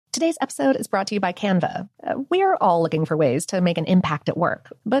Today's episode is brought to you by Canva. We're all looking for ways to make an impact at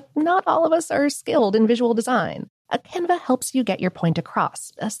work, but not all of us are skilled in visual design. Canva helps you get your point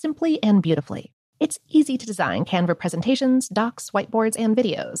across, simply and beautifully. It's easy to design Canva presentations, docs, whiteboards, and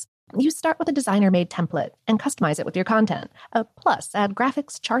videos. You start with a designer-made template and customize it with your content. Plus, add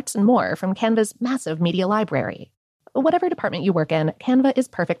graphics, charts, and more from Canva's massive media library. Whatever department you work in, Canva is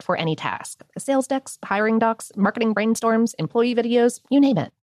perfect for any task. Sales decks, hiring docs, marketing brainstorms, employee videos, you name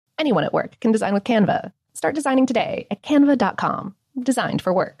it. Anyone at work can design with Canva. Start designing today at canva.com. Designed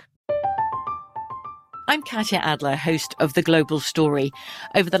for work. I'm Katya Adler, host of The Global Story.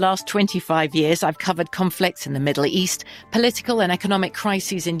 Over the last 25 years, I've covered conflicts in the Middle East, political and economic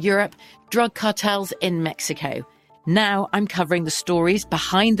crises in Europe, drug cartels in Mexico. Now I'm covering the stories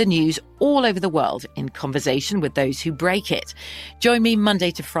behind the news all over the world in conversation with those who break it. Join me Monday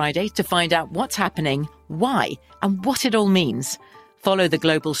to Friday to find out what's happening, why, and what it all means. Follow The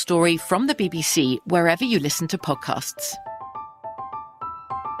Global Story from the BBC wherever you listen to podcasts.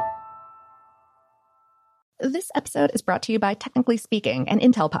 This episode is brought to you by Technically Speaking, an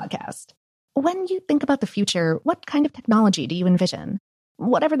Intel podcast. When you think about the future, what kind of technology do you envision?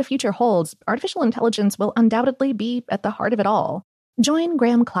 Whatever the future holds, artificial intelligence will undoubtedly be at the heart of it all. Join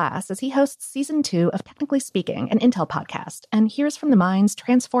Graham Class as he hosts Season 2 of Technically Speaking, an Intel podcast, and hears from the minds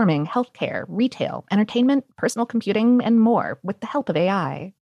transforming healthcare, retail, entertainment, personal computing, and more with the help of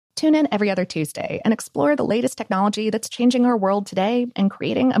AI. Tune in every other Tuesday and explore the latest technology that's changing our world today and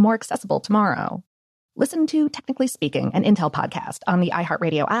creating a more accessible tomorrow. Listen to Technically Speaking, an Intel podcast on the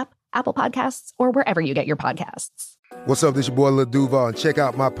iHeartRadio app, Apple Podcasts, or wherever you get your podcasts. What's up, this your boy Lil Duval, and check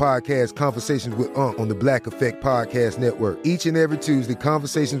out my podcast, Conversations with Unc, on the Black Effect Podcast Network. Each and every Tuesday,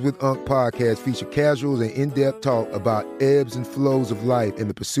 Conversations with Unc podcast feature casuals and in-depth talk about ebbs and flows of life and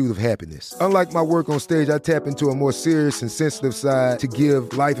the pursuit of happiness. Unlike my work on stage, I tap into a more serious and sensitive side to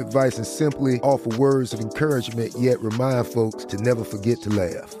give life advice and simply offer words of encouragement, yet remind folks to never forget to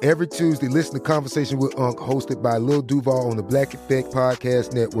laugh. Every Tuesday, listen to Conversations with Unc, hosted by Lil Duval on the Black Effect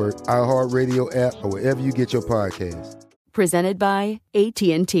Podcast Network, iHeartRadio app, or wherever you get your podcasts. Presented by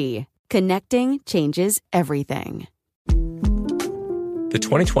AT&T. Connecting changes everything. The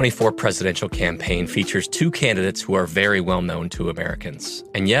 2024 presidential campaign features two candidates who are very well known to Americans.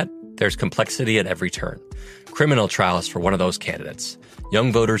 And yet, there's complexity at every turn. Criminal trials for one of those candidates.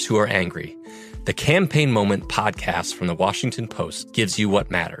 Young voters who are angry. The Campaign Moment podcast from the Washington Post gives you what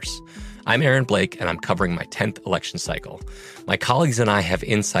matters. I'm Aaron Blake, and I'm covering my 10th election cycle. My colleagues and I have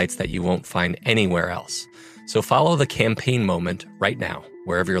insights that you won't find anywhere else. So follow The Campaign Moment right now,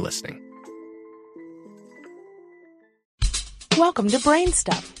 wherever you're listening. Welcome to Brain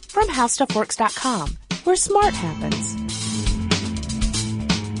Stuff from HowStuffWorks.com, where smart happens.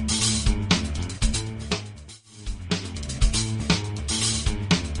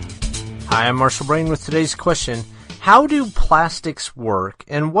 Hi, I'm Marshall Brain with today's question. How do plastics work,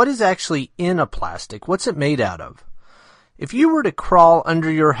 and what is actually in a plastic? What's it made out of? If you were to crawl under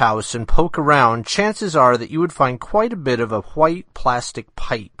your house and poke around, chances are that you would find quite a bit of a white plastic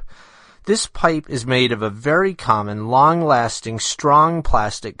pipe. This pipe is made of a very common, long-lasting, strong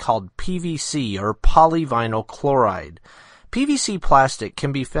plastic called PVC, or polyvinyl chloride. PVC plastic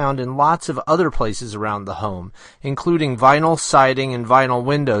can be found in lots of other places around the home, including vinyl siding and vinyl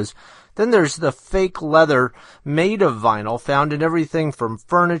windows. Then there's the fake leather made of vinyl found in everything from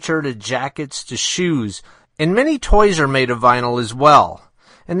furniture to jackets to shoes. And many toys are made of vinyl as well.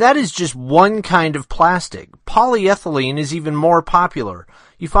 And that is just one kind of plastic. Polyethylene is even more popular.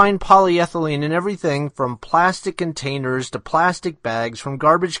 You find polyethylene in everything from plastic containers to plastic bags, from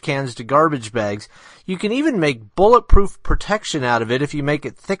garbage cans to garbage bags. You can even make bulletproof protection out of it if you make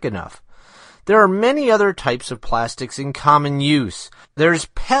it thick enough. There are many other types of plastics in common use. There's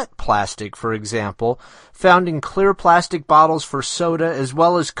PET plastic, for example, found in clear plastic bottles for soda as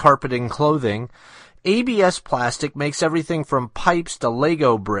well as carpet and clothing. ABS plastic makes everything from pipes to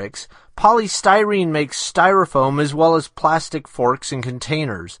Lego bricks. Polystyrene makes styrofoam as well as plastic forks and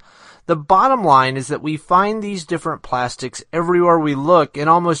containers. The bottom line is that we find these different plastics everywhere we look in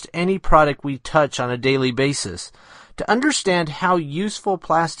almost any product we touch on a daily basis. To understand how useful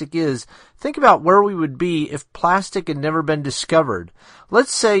plastic is, think about where we would be if plastic had never been discovered.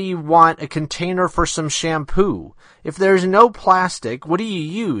 Let's say you want a container for some shampoo. If there's no plastic, what do you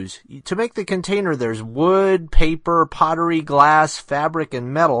use? To make the container, there's wood, paper, pottery, glass, fabric,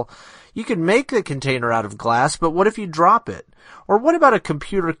 and metal. You can make the container out of glass, but what if you drop it? Or what about a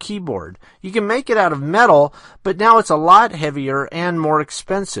computer keyboard? You can make it out of metal, but now it's a lot heavier and more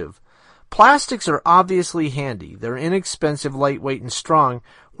expensive. Plastics are obviously handy. They're inexpensive, lightweight, and strong.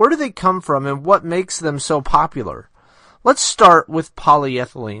 Where do they come from, and what makes them so popular? Let's start with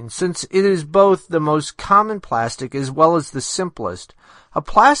polyethylene, since it is both the most common plastic as well as the simplest. A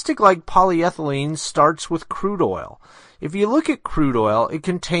plastic like polyethylene starts with crude oil. If you look at crude oil, it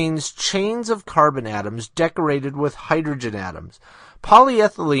contains chains of carbon atoms decorated with hydrogen atoms.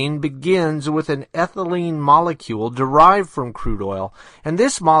 Polyethylene begins with an ethylene molecule derived from crude oil, and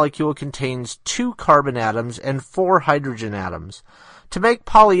this molecule contains 2 carbon atoms and 4 hydrogen atoms. To make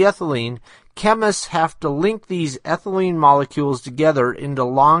polyethylene, chemists have to link these ethylene molecules together into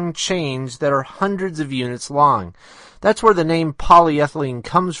long chains that are hundreds of units long. That's where the name polyethylene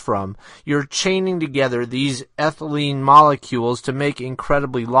comes from. You're chaining together these ethylene molecules to make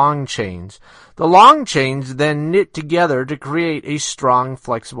incredibly long chains. The long chains then knit together to create a strong,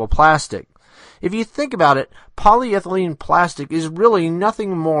 flexible plastic. If you think about it, polyethylene plastic is really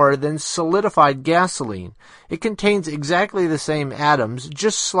nothing more than solidified gasoline. It contains exactly the same atoms,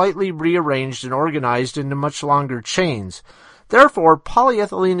 just slightly rearranged and organized into much longer chains. Therefore,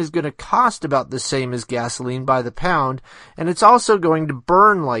 polyethylene is going to cost about the same as gasoline by the pound, and it's also going to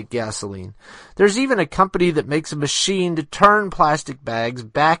burn like gasoline. There's even a company that makes a machine to turn plastic bags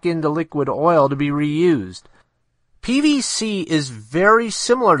back into liquid oil to be reused. PVC is very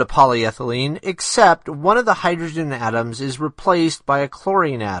similar to polyethylene, except one of the hydrogen atoms is replaced by a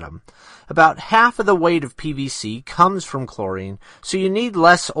chlorine atom. About half of the weight of PVC comes from chlorine, so you need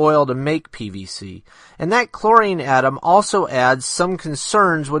less oil to make PVC. And that chlorine atom also adds some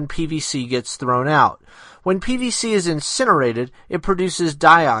concerns when PVC gets thrown out. When PVC is incinerated, it produces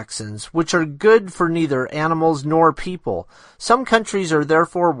dioxins, which are good for neither animals nor people. Some countries are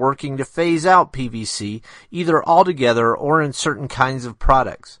therefore working to phase out PVC, either altogether or in certain kinds of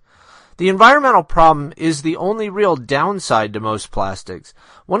products. The environmental problem is the only real downside to most plastics.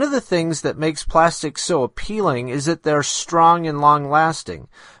 One of the things that makes plastics so appealing is that they're strong and long-lasting.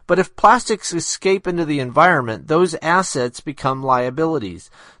 But if plastics escape into the environment, those assets become liabilities.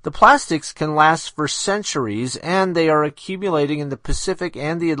 The plastics can last for centuries, and they are accumulating in the Pacific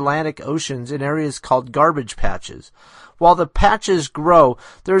and the Atlantic Oceans in areas called garbage patches. While the patches grow,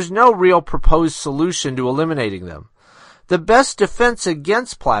 there's no real proposed solution to eliminating them. The best defense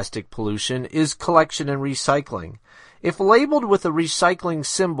against plastic pollution is collection and recycling. If labeled with a recycling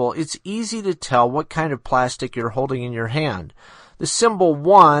symbol, it's easy to tell what kind of plastic you're holding in your hand. The symbol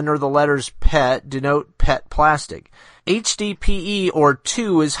 1 or the letters PET denote PET plastic. HDPE or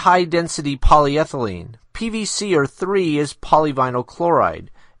 2 is high-density polyethylene. PVC or 3 is polyvinyl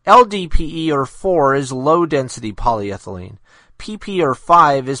chloride. LDPE or 4 is low-density polyethylene. PP or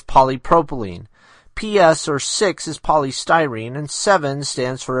 5 is polypropylene. PS or 6 is polystyrene, and 7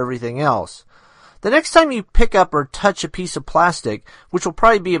 stands for everything else. The next time you pick up or touch a piece of plastic, which will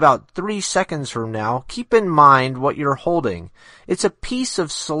probably be about 3 seconds from now, keep in mind what you're holding. It's a piece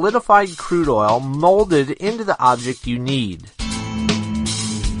of solidified crude oil molded into the object you need.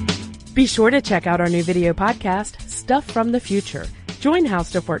 Be sure to check out our new video podcast, Stuff from the Future. Join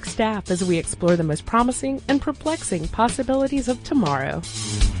HowStuffWorks staff as we explore the most promising and perplexing possibilities of tomorrow.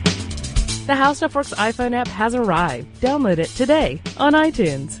 The HowStuffWorks iPhone app has arrived. Download it today on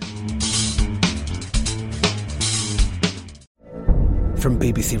iTunes. From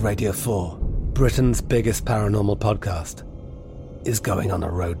BBC Radio 4, Britain's biggest paranormal podcast is going on a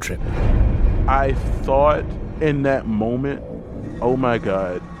road trip. I thought in that moment, oh my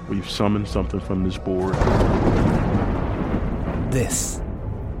God, we've summoned something from this board. This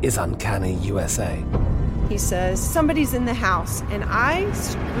is Uncanny USA. He says, somebody's in the house, and I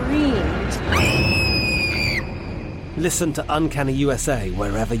screamed. Listen to Uncanny USA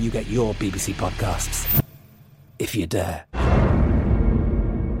wherever you get your BBC podcasts, if you dare.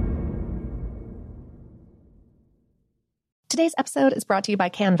 Today's episode is brought to you by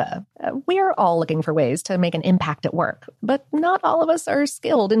Canva. We're all looking for ways to make an impact at work, but not all of us are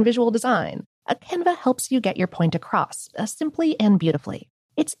skilled in visual design. Canva helps you get your point across, simply and beautifully.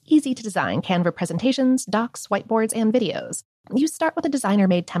 It's easy to design Canva presentations, docs, whiteboards, and videos. You start with a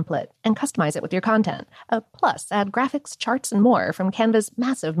designer-made template and customize it with your content. Plus, add graphics, charts, and more from Canva's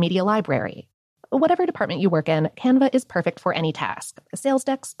massive media library. Whatever department you work in, Canva is perfect for any task. Sales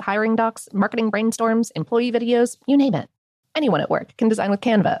decks, hiring docs, marketing brainstorms, employee videos, you name it. Anyone at work can design with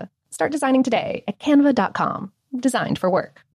Canva. Start designing today at canva.com. Designed for work.